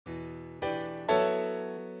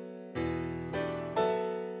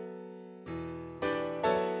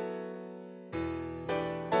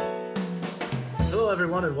Hello,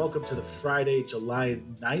 everyone, and welcome to the Friday, July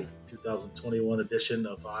 9th, 2021 edition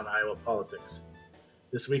of On Iowa Politics.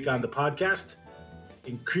 This week on the podcast,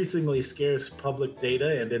 increasingly scarce public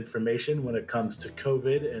data and information when it comes to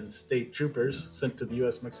COVID and state troopers sent to the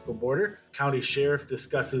U.S.-Mexico border. County Sheriff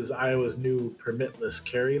discusses Iowa's new permitless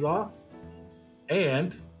carry law.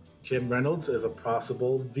 And Kim Reynolds as a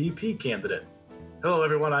possible VP candidate. Hello,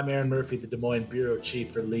 everyone. I'm Aaron Murphy, the Des Moines Bureau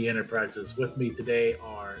Chief for Lee Enterprises. With me today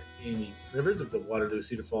are Amy Rivers of the Waterloo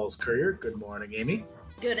Cedar Falls Courier. Good morning, Amy.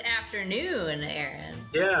 Good afternoon, Aaron.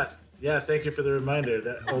 Yeah. Thank you for the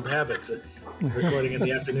reminder. Old habits. Recording in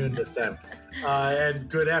the afternoon this time. And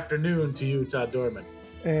good afternoon to you, Todd Dorman.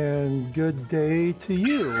 And good day to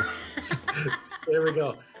you. There we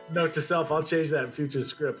go. Note to self, I'll change that in future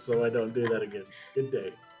scripts so I don't do that again. Good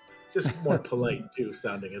day. Just more polite, too,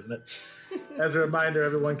 sounding, isn't it? As a reminder,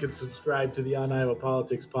 everyone can subscribe to the On Iowa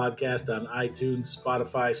Politics podcast on iTunes,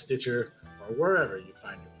 Spotify, Stitcher, or wherever you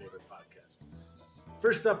find your favorite podcast.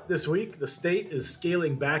 First up this week, the state is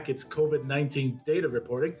scaling back its COVID-19 data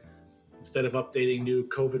reporting. Instead of updating new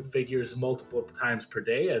COVID figures multiple times per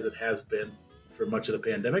day, as it has been for much of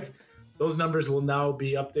the pandemic, those numbers will now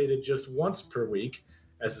be updated just once per week,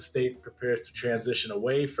 as the state prepares to transition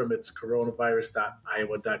away from its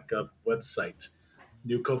coronavirus.iowa.gov website.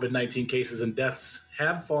 New COVID-19 cases and deaths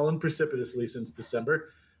have fallen precipitously since December,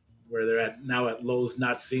 where they're now at lows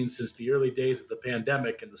not seen since the early days of the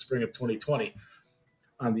pandemic in the spring of 2020.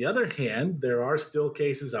 On the other hand, there are still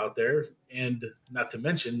cases out there, and not to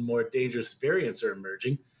mention more dangerous variants are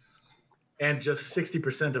emerging, and just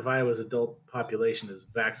 60% of Iowa's adult population is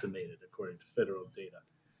vaccinated, according to federal data.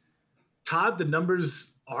 Todd, the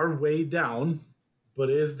numbers are way down, but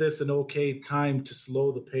is this an okay time to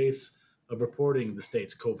slow the pace of reporting the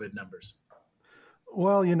state's COVID numbers?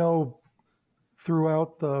 Well,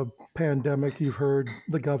 throughout the pandemic, you've heard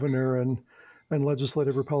the governor and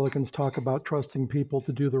legislative Republicans talk about trusting people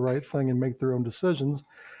to do the right thing and make their own decisions.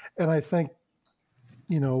 And I think,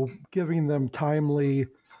 giving them timely,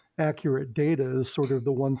 accurate data is sort of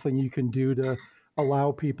the one thing you can do to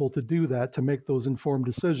allow people to do that, to make those informed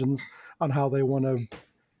decisions on how they want to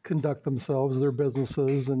conduct themselves, their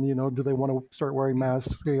businesses, and, do they want to start wearing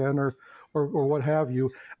masks again or what have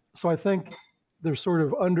you. So I think they're sort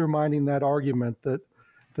of undermining that argument that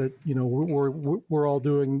we're all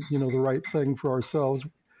doing, the right thing for ourselves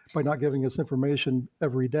by not giving us information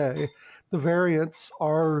every day. The variants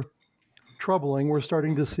are troubling. We're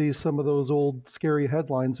starting to see some of those old scary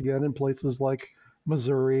headlines again in places like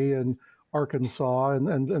Missouri and Arkansas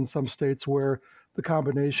and some states where the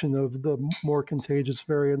combination of the more contagious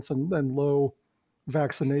variants and low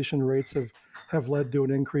vaccination rates have led to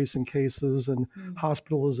an increase in cases and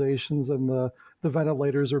hospitalizations, and the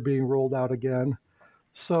ventilators are being rolled out again.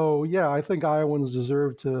 So, yeah, I think Iowans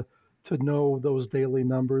deserve to know those daily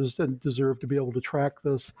numbers and deserve to be able to track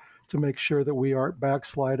this to make sure that we aren't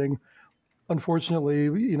backsliding. Unfortunately,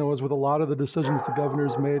 as with a lot of the decisions the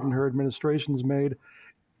governor's made and her administration's made,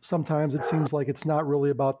 sometimes it seems like it's not really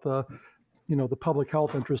about the public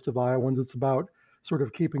health interest of Iowans. It's about sort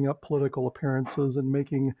of keeping up political appearances and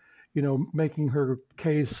making her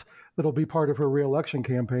case that'll be part of her reelection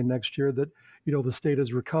campaign next year, that, the state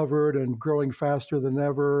is recovered and growing faster than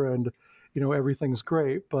ever and, everything's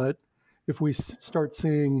great. But if we start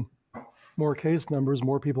seeing more case numbers,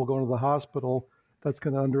 more people going to the hospital, that's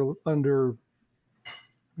going to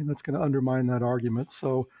that's going to undermine that argument.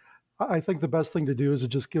 So I think the best thing to do is to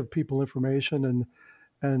just give people information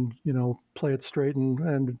and play it straight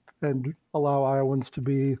and allow Iowans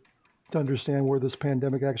to understand where this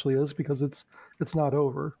pandemic actually is, because it's not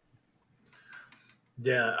over.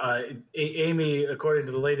 Yeah, Amy, according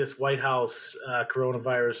to the latest White House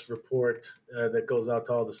coronavirus report that goes out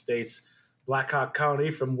to all the states, Blackhawk County,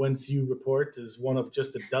 from whence you report, is one of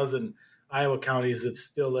just a dozen Iowa counties that's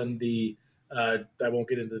still in the I won't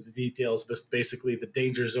get into the details, but basically the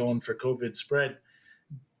danger zone for COVID spread.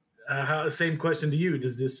 Same question to you.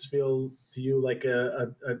 Does this feel to you like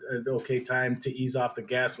an okay time to ease off the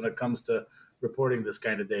gas when it comes to reporting this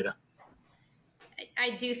kind of data?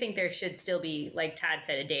 I do think there should still be, like Todd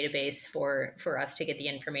said, a database for us to get the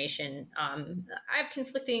information. I have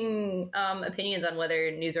conflicting opinions on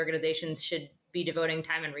whether news organizations should be devoting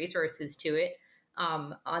time and resources to it.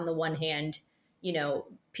 On the one hand,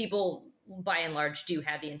 people by and large do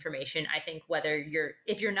have the information. I think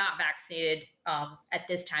if you're not vaccinated at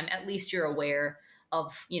this time, at least you're aware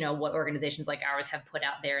of, what organizations like ours have put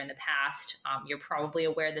out there in the past. You're probably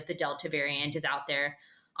aware that the Delta variant is out there.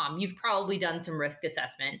 You've probably done some risk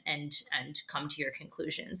assessment and come to your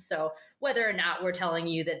conclusions. So whether or not we're telling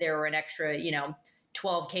you that there were an extra,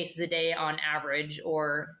 12 cases a day on average,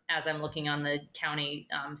 or as I'm looking on the county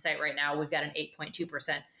site right now, we've got an 8.2%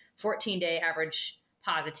 14-day average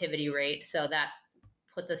positivity rate. So that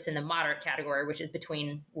puts us in the moderate category, which is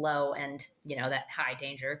between low and, that high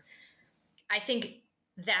danger. I think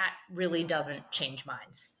that really doesn't change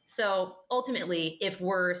minds. So ultimately, if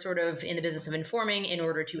we're sort of in the business of informing in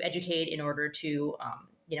order to educate, in order to,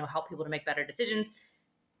 help people to make better decisions,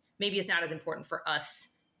 maybe it's not as important for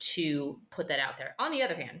us to put that out there. On the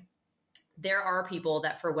other hand, there are people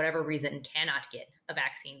that for whatever reason cannot get a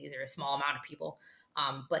vaccine. These are a small amount of people,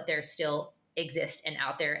 but they still exist and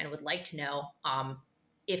out there and would like to know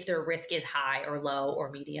if their risk is high or low or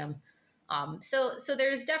medium. So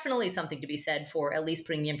there's definitely something to be said for at least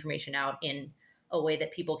putting the information out in a way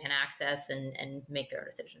that people can access and make their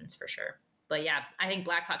decisions, for sure. But yeah, I think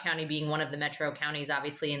Black Hawk County being one of the metro counties,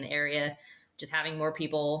 obviously in the area, just having more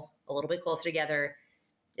people a little bit closer together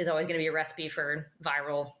is always going to be a recipe for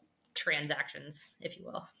viral transactions, if you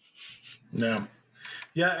will.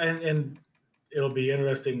 Yeah, and it'll be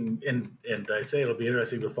interesting, and I say it'll be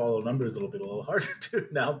interesting to follow numbers. It'll be a little harder to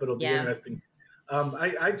now, but it'll be interesting.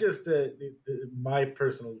 I just my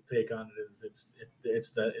personal take on it is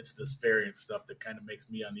it's this variant stuff that kind of makes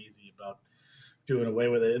me uneasy about doing away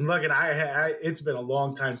with it. And look, and I it's been a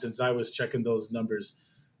long time since I was checking those numbers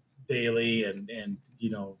daily, and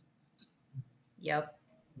Yep.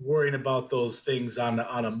 worrying about those things on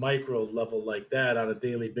a micro level like that on a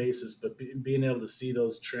daily basis, but being able to see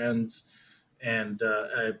those trends and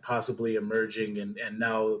possibly emerging and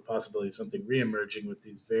now the possibility of something reemerging with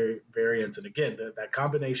these variants. And again, that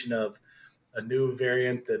combination of a new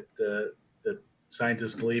variant that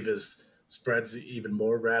scientists believe spreads even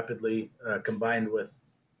more rapidly, combined with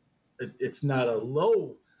it's not a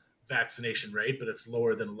low vaccination rate, but it's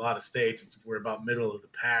lower than a lot of states. We're about middle of the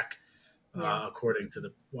pack. According to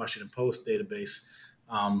the Washington Post database.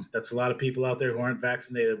 That's a lot of people out there who aren't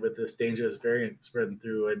vaccinated with this dangerous variant spreading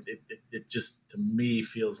through. And it just, to me,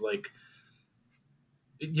 feels like,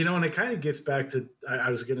 and it kind of gets back to, I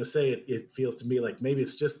was going to say, it feels to me like maybe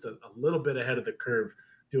it's just a little bit ahead of the curve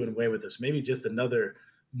doing away with this. Maybe just another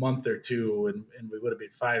month or two and we would have been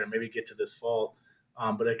fine, or maybe get to this fall.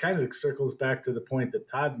 But it kind of circles back to the point that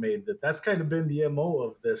Todd made, that's kind of been the MO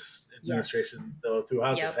of this administration, though,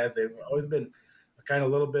 throughout this. They've always been a kind of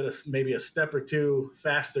little bit of maybe a step or two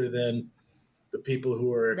faster than the people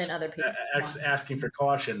who are asking for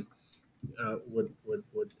caution would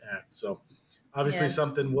act. So obviously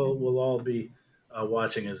something we'll all be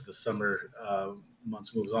watching as the summer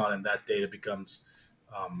months moves on and that data becomes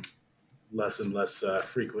less and less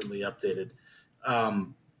frequently updated.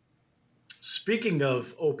 Speaking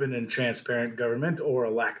of open and transparent government, or a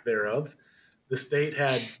lack thereof, the state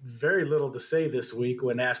had very little to say this week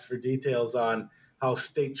when asked for details on how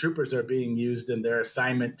state troopers are being used in their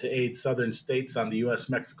assignment to aid southern states on the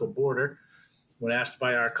U.S.-Mexico border. When asked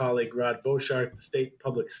by our colleague Rod Boshart, the state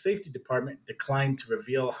public safety department declined to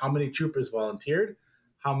reveal how many troopers volunteered,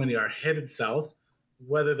 how many are headed south,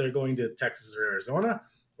 whether they're going to Texas or Arizona,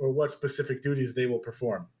 or what specific duties they will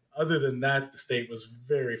perform. Other than that, the state was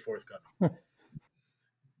very forthcoming.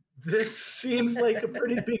 This seems like a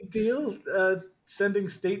pretty big deal, sending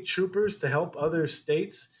state troopers to help other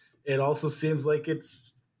states. It also seems like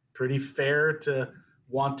it's pretty fair to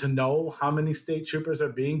want to know how many state troopers are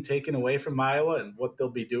being taken away from Iowa and what they'll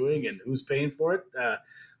be doing and who's paying for it.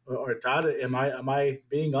 Or Todd, am I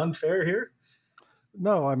being unfair here?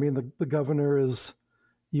 No, I mean, the governor is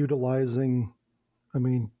utilizing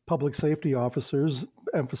public safety officers,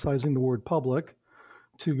 emphasizing the word public,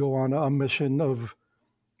 to go on a mission of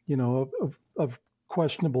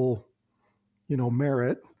questionable,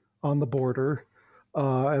 merit on the border,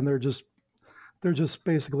 and they're just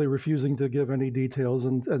basically refusing to give any details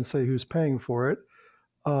and say who's paying for it.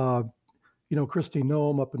 Kristi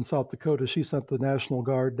Noem up in South Dakota, she sent the National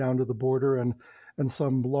Guard down to the border, and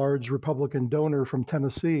some large Republican donor from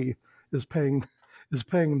Tennessee is paying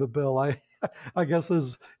the bill. I guess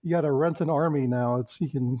you got to rent an army now. It's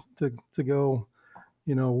to go,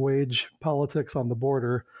 wage politics on the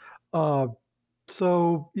border.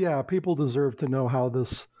 So yeah, people deserve to know how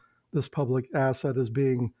this public asset is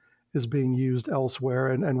being used elsewhere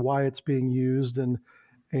and why it's being used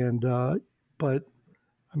but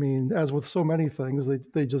I mean, as with so many things,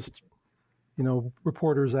 they just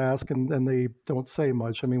reporters ask and they don't say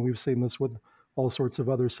much. I mean, we've seen this with all sorts of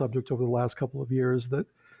other subjects over the last couple of years that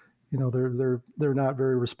they're not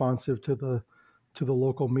very responsive to the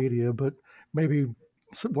local media. But maybe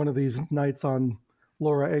one of these nights on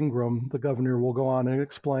Laura Ingraham, the governor, will go on and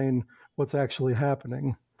explain what's actually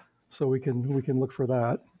happening, so we can look for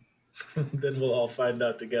that. then we'll all find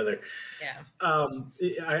out together. Yeah.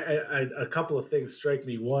 A couple of things strike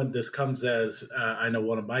me. One, this comes as I know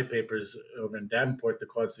one of my papers over in Davenport, the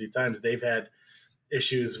Quad City Times, they've had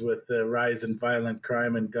issues with the rise in violent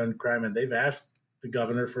crime and gun crime, and they've asked the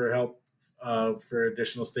governor for help for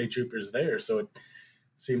additional state troopers there. So it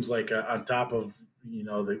seems like on top of, you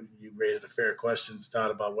raised the fair questions,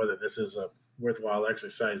 Todd, about whether this is a worthwhile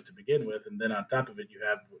exercise to begin with, and then on top of it,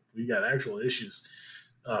 we got actual issues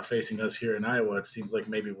facing us here in Iowa. It seems like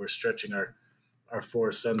maybe we're stretching our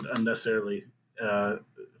force unnecessarily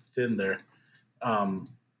thin there.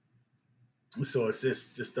 So it's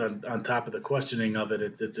just on top of the questioning of it.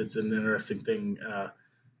 It's an interesting thing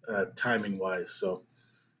timing wise. So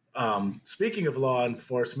speaking of law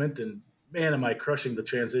enforcement, and man, am I crushing the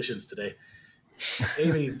transitions today.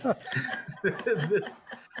 Amy,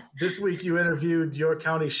 this week you interviewed York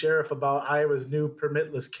County Sheriff about Iowa's new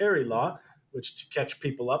permitless carry law, which, to catch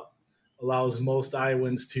people up, allows most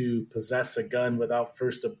Iowans to possess a gun without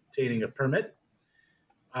first obtaining a permit.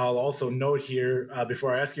 I'll also note here,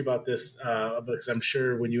 before I ask you about this, because I'm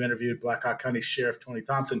sure when you interviewed Blackhawk County Sheriff Tony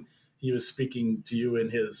Thompson, he was speaking to you in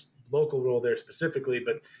his local role there specifically,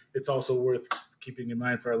 but it's also worth keeping in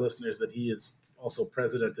mind for our listeners that he is also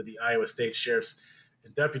president of the Iowa State Sheriffs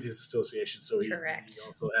and Deputies Association. So he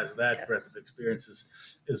also has that breadth of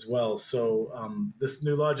experiences as well. So this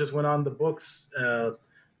new law just went on the books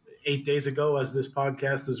 8 days ago as this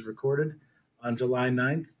podcast is recorded on July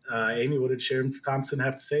 9th. Amy, what did Sheriff Thompson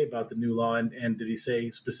have to say about the new law? And did he say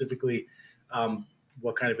specifically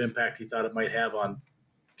what kind of impact he thought it might have on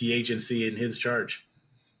the agency in his charge?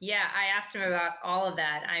 Yeah, I asked him about all of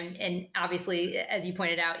that. And obviously, as you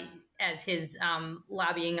pointed out, as his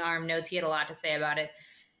lobbying arm notes, he had a lot to say about it.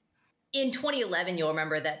 In 2011, you'll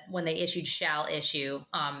remember that when they issued shall issue,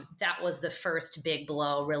 that was the first big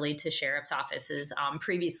blow really to sheriff's offices.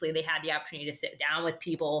 Previously, they had the opportunity to sit down with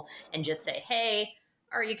people and just say, hey,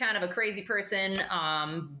 are you kind of a crazy person?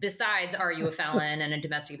 Besides, are you a felon and a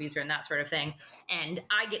domestic abuser and that sort of thing? And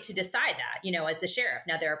I get to decide that, as the sheriff.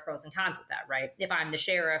 Now, there are pros and cons with that, right? If I'm the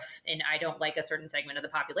sheriff and I don't like a certain segment of the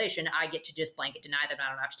population, I get to just blanket deny them.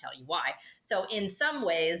 I don't have to tell you why. So in some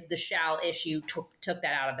ways, the shall issue took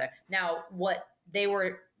that out of there. Now, what they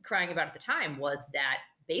were crying about at the time was that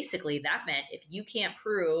basically that meant if you can't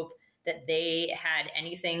prove that they had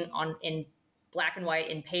anything in black and white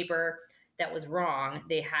in paper that was wrong,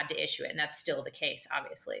 they had to issue it. And that's still the case,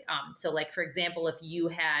 obviously. So like, for example, if you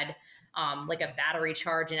had like a battery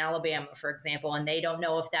charge in Alabama, for example, and they don't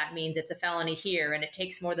know if that means it's a felony here, and it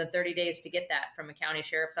takes more than 30 days to get that from a county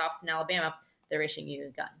sheriff's office in Alabama, they're issuing you a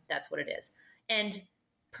gun. That's what it is. And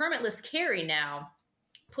permitless carry now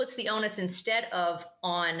puts the onus instead of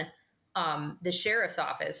on the sheriff's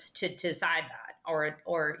office to decide that,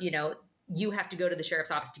 or you have to go to the sheriff's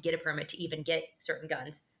office to get a permit to even get certain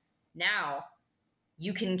guns. Now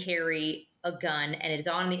you can carry a gun, and it is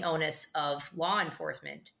on the onus of law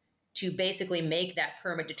enforcement to basically make that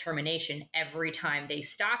permit determination every time they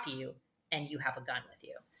stop you and you have a gun with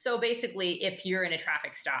you. So basically, if you're in a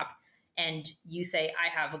traffic stop and you say,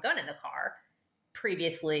 I have a gun in the car,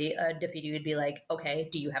 previously a deputy would be like, okay,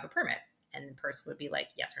 do you have a permit? And the person would be like,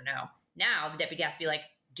 yes or no. Now the deputy has to be like,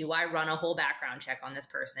 do I run a whole background check on this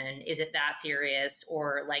person? Is it that serious?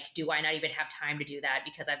 Or like, do I not even have time to do that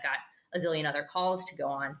because I've got a zillion other calls to go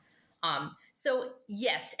on? So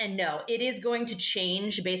yes and no, it is going to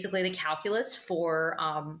change basically the calculus for,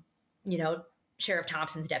 Sheriff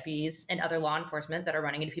Thompson's deputies and other law enforcement that are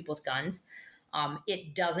running into people's guns.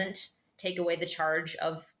 It doesn't take away the charge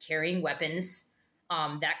of carrying weapons.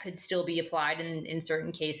 That could still be applied in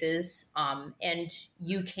certain cases. And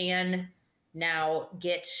you can now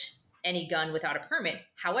get any gun without a permit.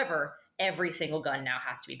 However, every single gun now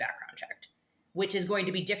has to be background checked, which is going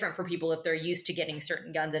to be different for people if they're used to getting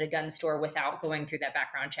certain guns at a gun store without going through that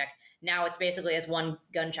background check. Now it's basically, as one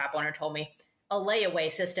gun shop owner told me, a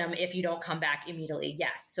layaway system if you don't come back immediately.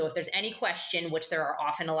 Yes. So if there's any question, which there are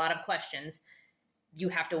often a lot of questions, you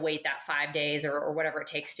have to wait that 5 days or whatever it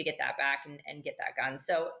takes to get that back and get that gun.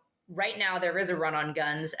 So right now, there is a run on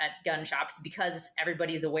guns at gun shops because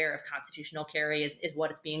everybody's aware of constitutional carry is what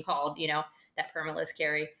it's being called, that permitless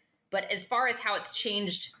carry. But as far as how it's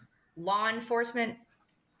changed law enforcement,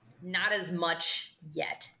 not as much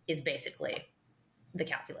yet is basically the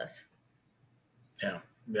calculus. Yeah.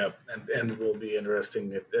 And it will be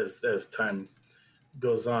interesting as time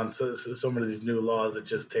goes on. So many of these new laws, it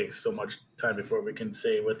just takes so much time before we can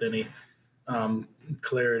say with any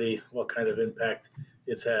clarity what kind of impact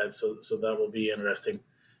it's had. So that will be interesting.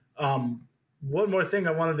 one more thing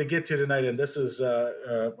I wanted to get to tonight, and this is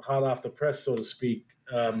hot off the press, so to speak.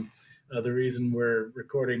 The reason we're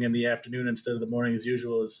recording in the afternoon instead of the morning as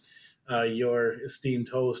usual is your esteemed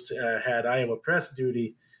host had Iowa press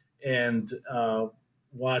duty and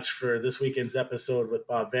watched for this weekend's episode with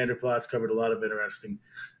Bob Vander Plaats, covered a lot of interesting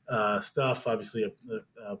stuff, obviously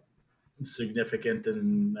a significant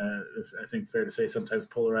and I think fair to say sometimes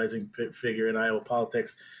polarizing figure in Iowa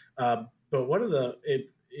politics. But one of the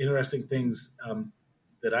interesting things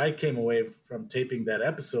that I came away from taping that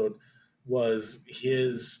episode was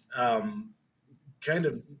his kind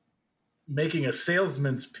of making a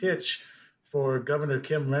salesman's pitch for Governor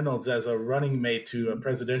Kim Reynolds as a running mate to a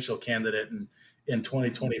presidential candidate in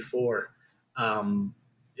 2024. And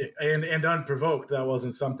unprovoked, that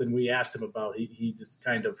wasn't something we asked him about. He just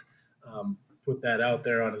kind of put that out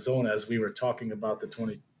there on his own as we were talking about the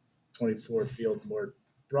 2024 field more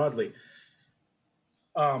broadly.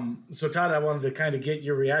 So Todd, I wanted to kind of get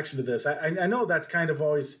your reaction to this. I know that's kind of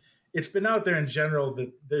always, it's been out there in general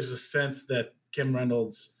that there's a sense that Kim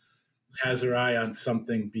Reynolds has her eye on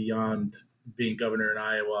something beyond being governor in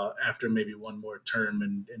Iowa after maybe one more term.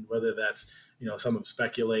 And whether that's, some have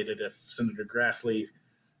speculated if Senator Grassley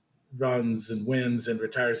runs and wins and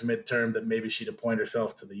retires midterm, that maybe she'd appoint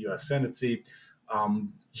herself to the U.S. Senate seat.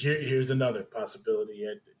 Here's another possibility.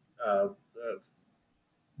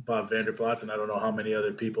 Bob Vander Plaats, and I don't know how many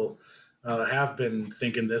other people have been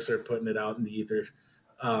thinking this or putting it out in the ether,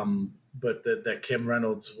 but that Kim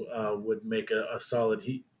Reynolds would make a solid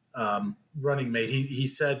running mate. He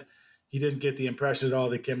said he didn't get the impression at all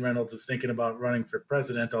that Kim Reynolds is thinking about running for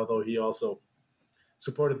president, although he also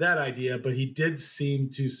supported that idea. But he did seem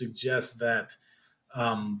to suggest that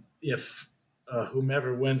if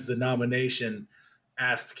whomever wins the nomination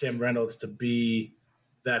asked Kim Reynolds to be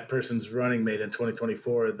that person's running mate in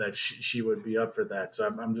 2024, that she would be up for that. So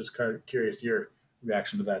I'm just kind of curious your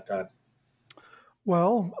reaction to that, Todd.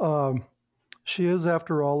 Well, she is,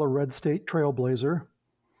 after all, a red state trailblazer,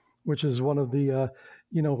 which is one of the,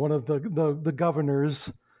 one of the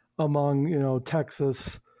governors among,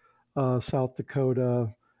 Texas, South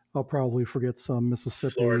Dakota. I'll probably forget some,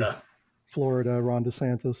 Mississippi, Florida, Ron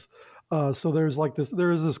DeSantis. So there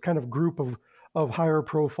is this kind of group of higher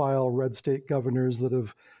profile red state governors that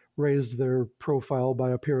have raised their profile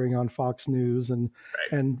by appearing on Fox News and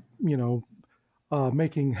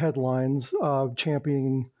making headlines,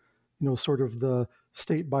 championing, sort of the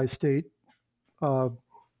state by state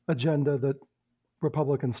agenda that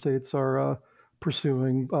Republican states are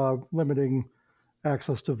pursuing, limiting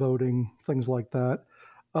access to voting, things like that.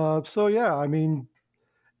 So yeah, I mean,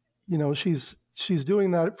 she's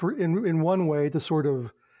doing that in one way to sort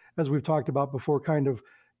of, as we've talked about before, kind of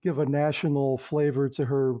give a national flavor to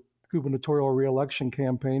her gubernatorial reelection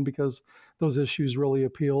campaign, because those issues really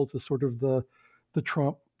appeal to sort of the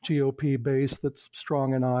Trump GOP base that's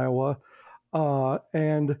strong in Iowa.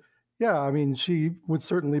 And yeah, I mean, she would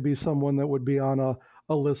certainly be someone that would be on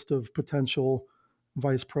a list of potential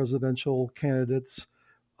vice presidential candidates,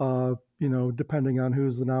 depending on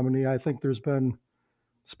who's the nominee. I think there's been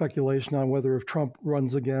speculation on whether if Trump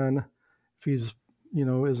runs again, if he's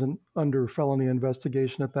isn't under felony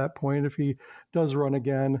investigation at that point, if he does run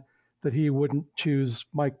again, that he wouldn't choose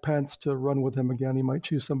Mike Pence to run with him again. He might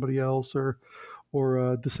choose somebody else, or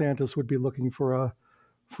DeSantis would be looking for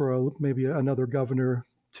maybe another governor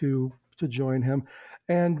to join him.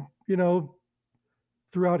 And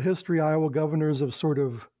throughout history, Iowa governors have sort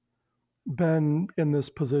of been in this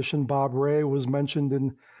position. Bob Ray was mentioned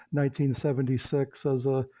in 1976 as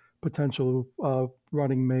a potential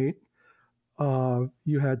running mate.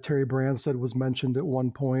 You had Terry Branstad was mentioned at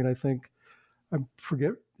one point. I think, I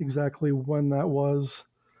forget exactly when that was,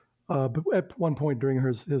 but at one point during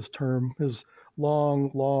his term, his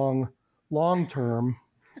long term,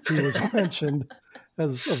 he was mentioned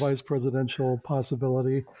as a vice presidential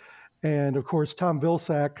possibility. And of course, Tom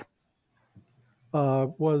Vilsack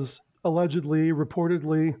was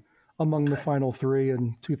reportedly among the final three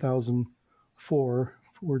in 2004,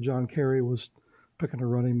 where John Kerry was picking a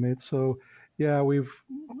running mate. So yeah, we've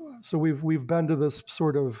been to this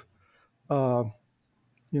sort of,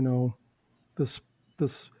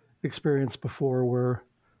 this experience before, where,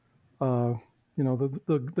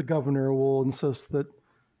 the governor will insist that,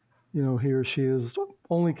 he or she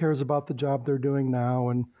only cares about the job they're doing now,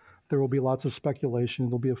 and there will be lots of speculation.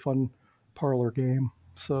 It'll be a fun parlor game.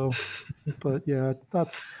 So, but yeah,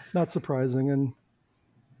 that's not surprising, and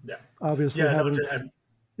obviously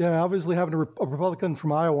having a Republican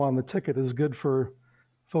from Iowa on the ticket is good for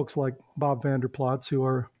folks like Bob Vander Plaats, who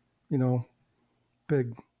are,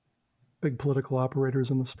 big political operators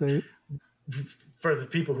in the state. for the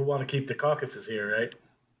people who want to keep the caucuses here, right?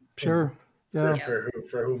 Sure. Yeah.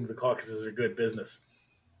 For whom the caucuses are good business.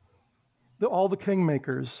 All the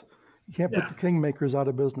kingmakers. You can't put the kingmakers out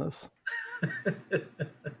of business.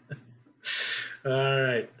 All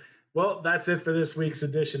right. Well, that's it for this week's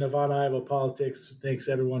edition of On Iowa Politics. Thanks,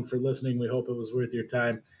 everyone, for listening. We hope it was worth your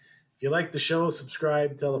time. If you like the show,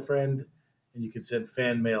 subscribe, tell a friend, and you can send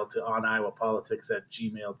fan mail to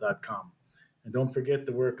oniowapolitics@gmail.com. And don't forget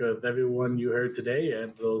the work of everyone you heard today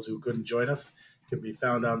and those who couldn't join us can be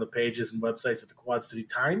found on the pages and websites of the Quad City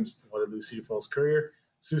Times, the Waterloo Cedar Falls Courier,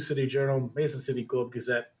 Sioux City Journal, Mason City Globe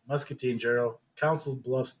Gazette, Muscatine Journal, Council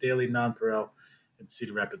Bluffs Daily Nonpareil, and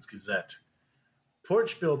Cedar Rapids Gazette.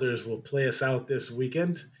 Porch Builders will play us out this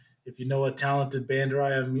weekend. If you know a talented band or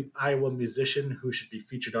Iowa musician who should be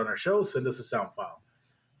featured on our show, send us a sound file.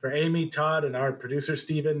 For Amy, Todd, and our producer,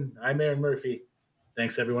 Stephen, I'm Aaron Murphy.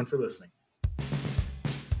 Thanks, everyone, for listening.